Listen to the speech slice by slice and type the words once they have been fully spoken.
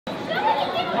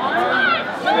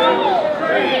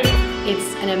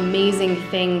It's an amazing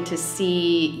thing to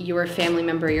see your family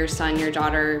member, your son, your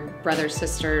daughter, brother,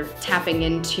 sister, tapping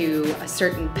into a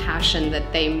certain passion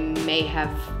that they may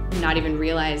have not even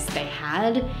realized they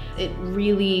had. It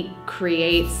really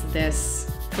creates this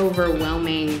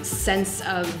overwhelming sense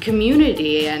of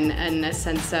community and a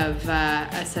sense of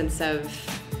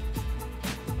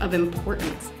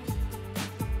importance.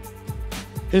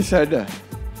 He said,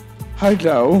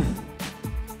 "Hello."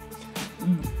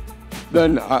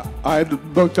 Then I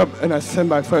looked up and I said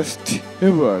my first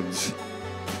 2 words.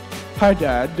 "Hi,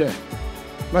 Dad."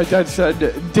 My dad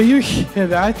said, "Do you hear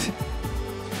that?"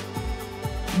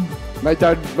 My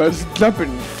dad was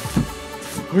jumping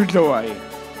for joy.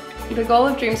 The goal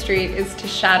of DreamStreet is to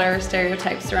shatter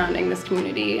stereotypes surrounding this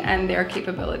community and their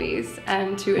capabilities,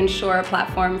 and to ensure a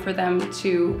platform for them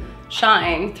to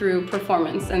shine through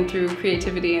performance and through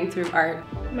creativity and through art.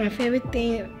 My favorite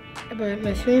thing about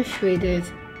my DreamStreet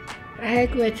is I had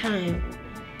a great time,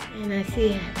 and I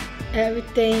see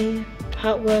everything,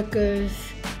 hard workers.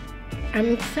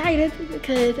 I'm excited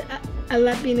because I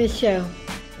love being in the show.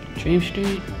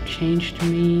 DreamStreet changed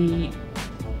me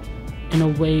in a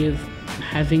way of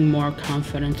having more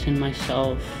confidence in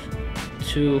myself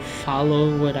to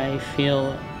follow what I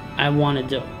feel I want to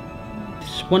do.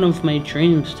 It's one of my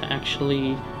dreams to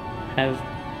actually have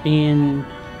been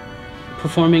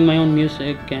performing my own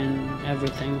music and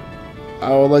everything.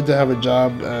 I would like to have a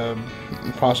job,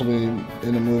 possibly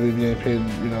in a movie, being paid,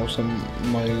 some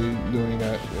money doing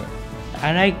that. Yeah.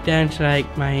 I like dance like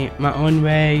my own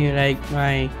way,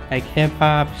 like hip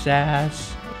hop,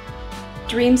 jazz.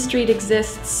 DreamStreet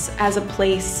exists as a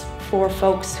place for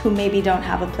folks who maybe don't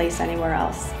have a place anywhere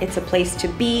else. It's a place to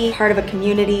be part of a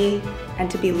community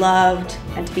and to be loved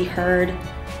and to be heard,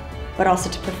 but also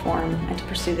to perform and to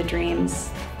pursue the dreams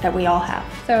that we all have.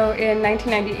 So in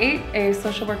 1998, a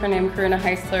social worker named Karuna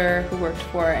Heisler, who worked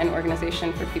for an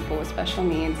organization for people with special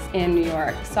needs in New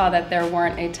York, saw that there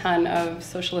weren't a ton of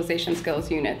socialization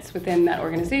skills units within that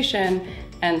organization,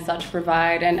 and sought to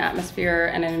provide an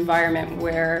atmosphere and an environment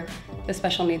where the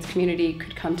special needs community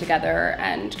could come together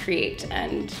and create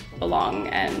and belong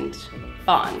and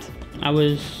bond. I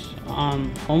was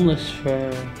homeless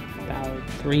for about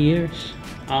 3 years,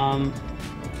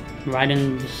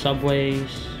 riding the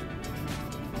subways,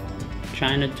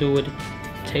 trying to do what it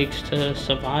takes to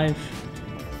survive.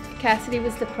 Cassidy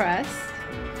was depressed.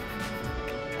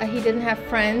 He didn't have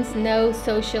friends, no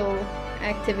social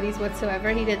activities whatsoever.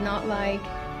 He did not like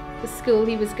the school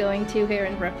he was going to here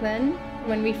in Brooklyn.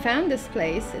 When we found this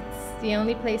place, it's the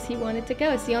only place he wanted to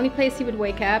go. It's the only place he would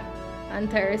wake up on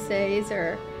Thursdays,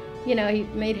 or, he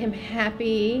made him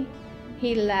happy.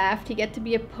 He laughed. He got to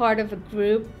be a part of a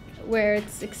group where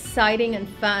it's exciting and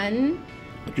fun.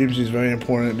 DreamStreet is very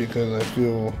important because I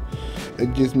feel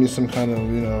it gives me some kind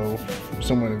of,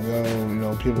 somewhere to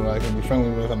go, people that I can be friendly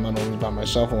with. I'm not always by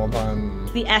myself all the time.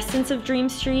 The essence of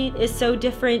DreamStreet is so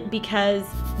different because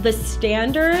the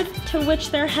standard to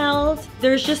which they're held,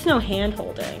 there's just no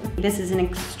hand-holding. This is an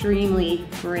extremely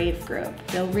brave group.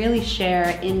 They'll really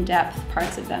share in-depth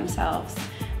parts of themselves,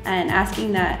 and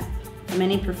asking that from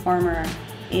any performer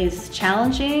is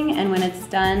challenging, and when it's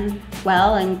done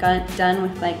well and done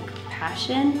with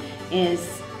passion,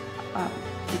 it's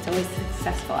always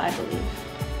successful, I believe.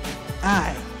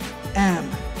 I am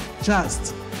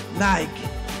just like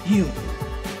you.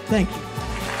 Thank you.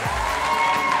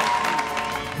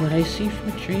 What I see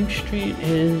for DreamStreet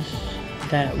is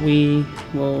that we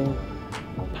will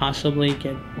possibly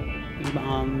get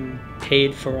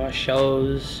paid for our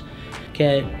shows,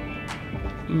 get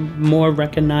more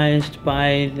recognized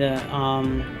by the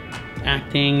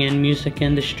acting and music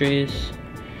industries,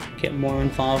 get more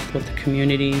involved with the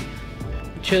community,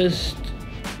 just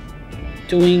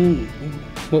doing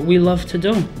what we love to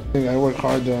do. I work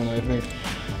hard though, and I think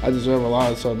I deserve a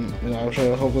lot, so I'm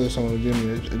sure hopefully someone will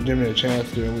give me a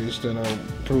chance to at least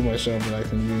prove myself that I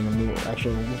can be in a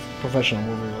actual professional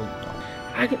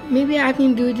movie. Maybe I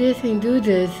can do this and do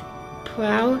this.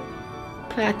 Proud,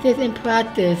 practice and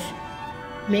practice.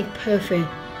 Make perfect.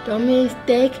 Don't make a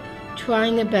mistake,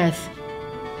 trying the best.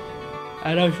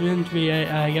 I don't shouldn't be,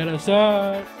 I gotta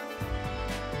start.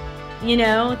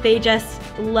 They just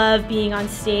love being on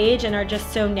stage and are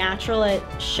just so natural at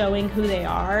showing who they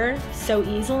are so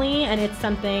easily, and it's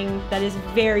something that is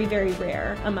very, very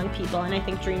rare among people, and I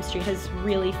think DreamStreet has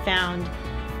really found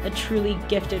a truly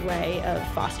gifted way of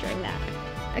fostering that.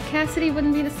 Cassidy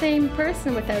wouldn't be the same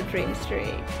person without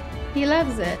DreamStreet. He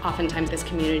loves it. Oftentimes this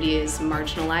community is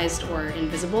marginalized or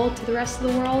invisible to the rest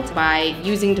of the world. By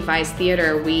using devised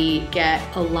theater, we get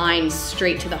a line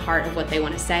straight to the heart of what they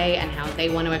want to say and how they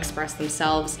want to express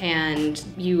themselves, and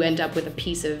you end up with a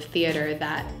piece of theater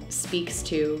that speaks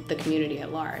to the community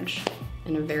at large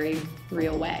in a very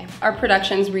real way. Our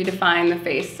productions redefine the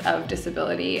face of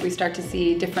disability. We start to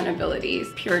see different abilities,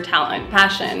 pure talent,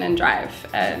 passion, and drive,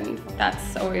 and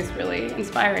that's always really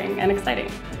inspiring and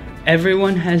exciting.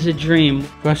 Everyone has a dream.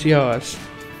 What's yours?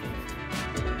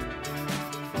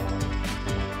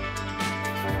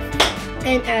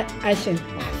 And I shouldn't.